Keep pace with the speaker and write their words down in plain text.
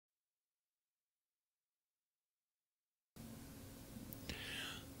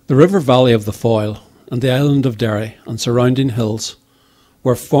The river valley of the Foyle and the island of Derry and surrounding hills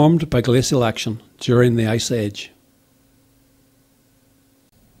were formed by glacial action during the Ice Age.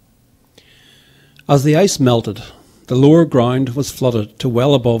 As the ice melted, the lower ground was flooded to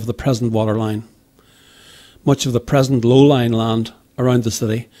well above the present waterline. Much of the present low-lying land around the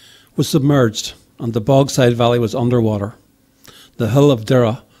city was submerged and the bogside valley was underwater. The hill of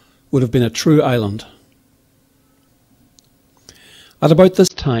Derry would have been a true island. At about this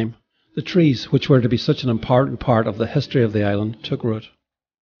time, the trees, which were to be such an important part of the history of the island, took root.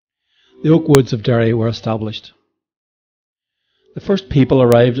 The oak woods of Derry were established. The first people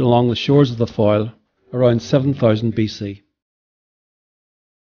arrived along the shores of the Foyle around 7000 BC.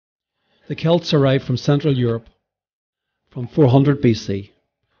 The Celts arrived from Central Europe from 400 BC,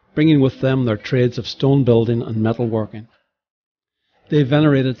 bringing with them their trades of stone building and metal working. They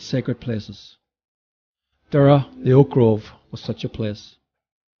venerated sacred places. Derry, the Oak Grove, was such a place.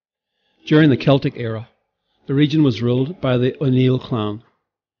 During the Celtic era, the region was ruled by the O'Neill clan.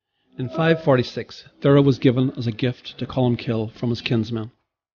 In 546, Derry was given as a gift to Columcille from his kinsmen.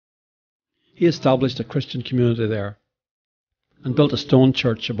 He established a Christian community there and built a stone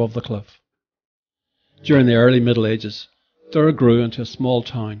church above the cliff. During the early Middle Ages, Derry grew into a small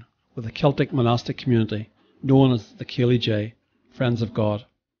town with a Celtic monastic community known as the Caoilí, Friends of God.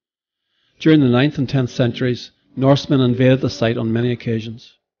 During the 9th and 10th centuries, Norsemen invaded the site on many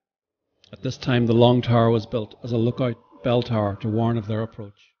occasions. At this time, the Long Tower was built as a lookout bell tower to warn of their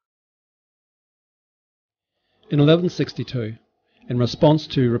approach. In 1162, in response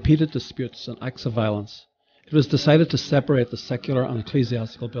to repeated disputes and acts of violence, it was decided to separate the secular and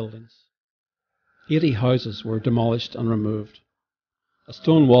ecclesiastical buildings. 80 houses were demolished and removed. A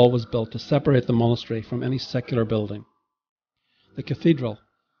stone wall was built to separate the monastery from any secular building. The cathedral,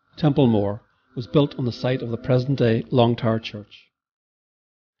 Templemore, was built on the site of the present-day Long Tower Church.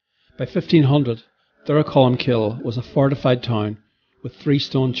 By 1500, Derry Columcille was a fortified town with 3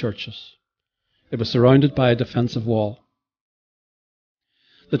 stone churches. It was surrounded by a defensive wall.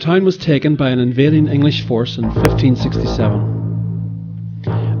 The town was taken by an invading English force in 1567.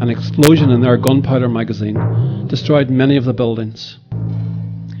 An explosion in their gunpowder magazine destroyed many of the buildings.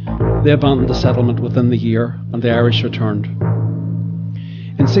 They abandoned the settlement within the year, and the Irish returned.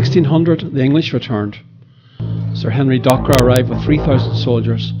 In 1600, the English returned. Sir Henry Dockwra arrived with 3,000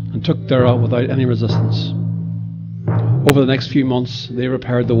 soldiers and took Derry without any resistance. Over the next few months, they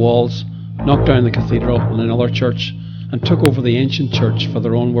repaired the walls, knocked down the cathedral and another church, and took over the ancient church for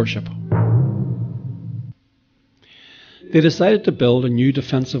their own worship. They decided to build a new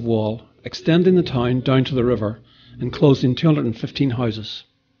defensive wall, extending the town down to the river, enclosing 215 houses.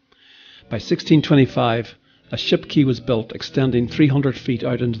 By 1625, a ship quay was built, extending 300 feet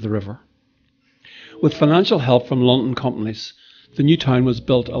out into the river. With financial help from London companies, the new town was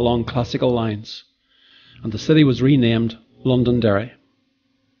built along classical lines, and the city was renamed Londonderry.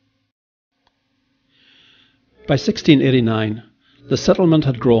 By 1689, the settlement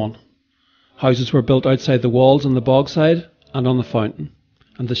had grown. Houses were built outside the walls on the bogside and on the fountain,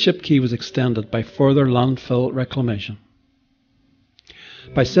 and the ship quay was extended by further landfill reclamation.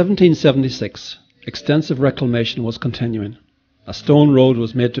 By 1776, extensive reclamation was continuing. A stone road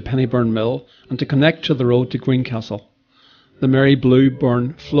was made to Pennyburn Mill, and to connect to the road to Greencastle, the Mary Blue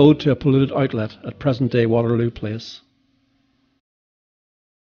Burn flowed to a polluted outlet at present-day Waterloo Place.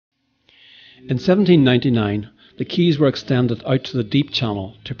 In 1799, the quays were extended out to the deep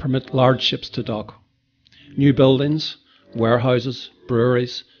channel to permit large ships to dock. New buildings, warehouses,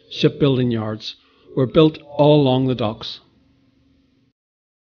 breweries, shipbuilding yards were built all along the docks.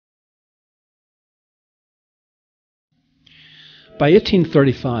 By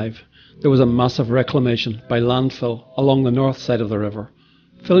 1835, there was a massive reclamation by landfill along the north side of the river,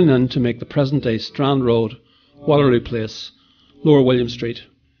 filling in to make the present-day Strand Road, Waterloo Place, Lower William Street,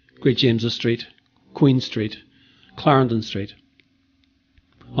 Great James's Street, Queen Street, Clarendon Street.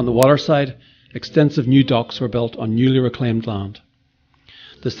 On the water side, extensive new docks were built on newly reclaimed land.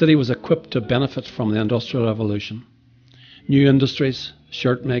 The city was equipped to benefit from the Industrial Revolution. New industries,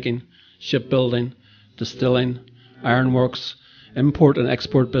 shirt making, shipbuilding, distilling, ironworks, import and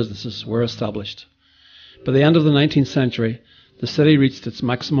export businesses were established. By the end of the 19th century, the city reached its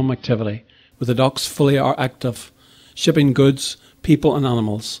maximum activity, with the docks fully active, shipping goods, people and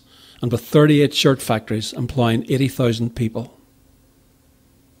animals, and with 38 shirt factories employing 80,000 people.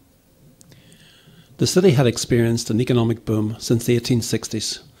 The city had experienced an economic boom since the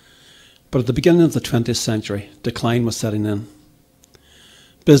 1860s, but at the beginning of the 20th century, decline was setting in.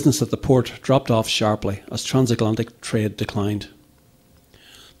 Business at the port dropped off sharply as transatlantic trade declined.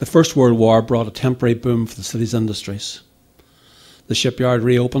 The First World War brought a temporary boom for the city's industries. the shipyard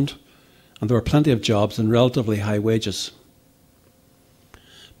reopened, and there were plenty of jobs and relatively high wages.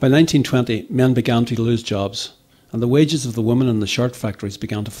 By 1920, men began to lose jobs, and the wages of the women in the shirt factories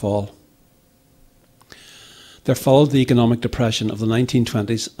began to fall. There followed the economic depression of the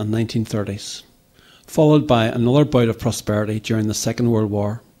 1920s and 1930s, followed by another bout of prosperity during the Second World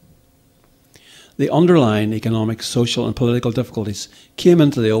War. The underlying economic, social and political difficulties came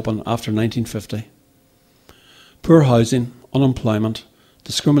into the open after 1950. Poor housing, unemployment,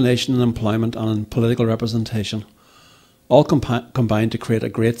 discrimination in employment and in political representation all combined to create a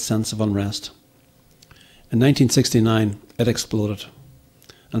great sense of unrest. In 1969, it exploded,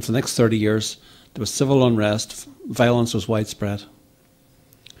 and for the next 30 years, there was civil unrest, violence was widespread.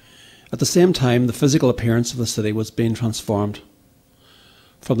 At the same time, the physical appearance of the city was being transformed.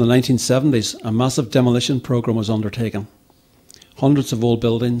 From the 1970s, a massive demolition program was undertaken. Hundreds of old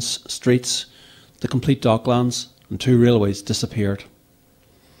buildings, streets, the complete docklands, and 2 railways disappeared.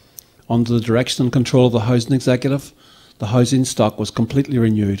 Under the direction and control of the housing executive, the housing stock was completely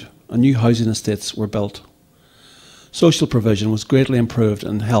renewed and new housing estates were built. Social provision was greatly improved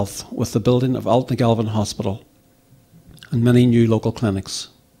in health with the building of Altnagalvin Hospital and many new local clinics.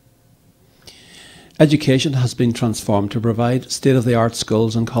 Education has been transformed to provide state-of-the-art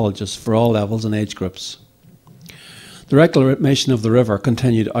schools and colleges for all levels and age groups. The reclamation of the river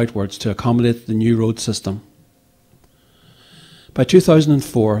continued outwards to accommodate the new road system. By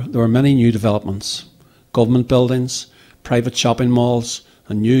 2004, there were many new developments, government buildings, private shopping malls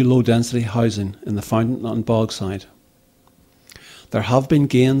and new low-density housing in the Fountain and Bogside. There have been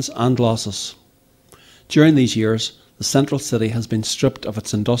gains and losses. During these years, the central city has been stripped of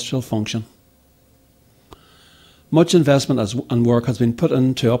its industrial function. Much investment and work has been put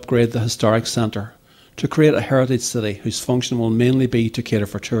in to upgrade the historic centre, to create a heritage city whose function will mainly be to cater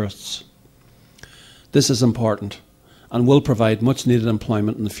for tourists. This is important and will provide much needed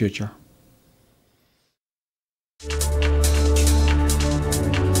employment in the future.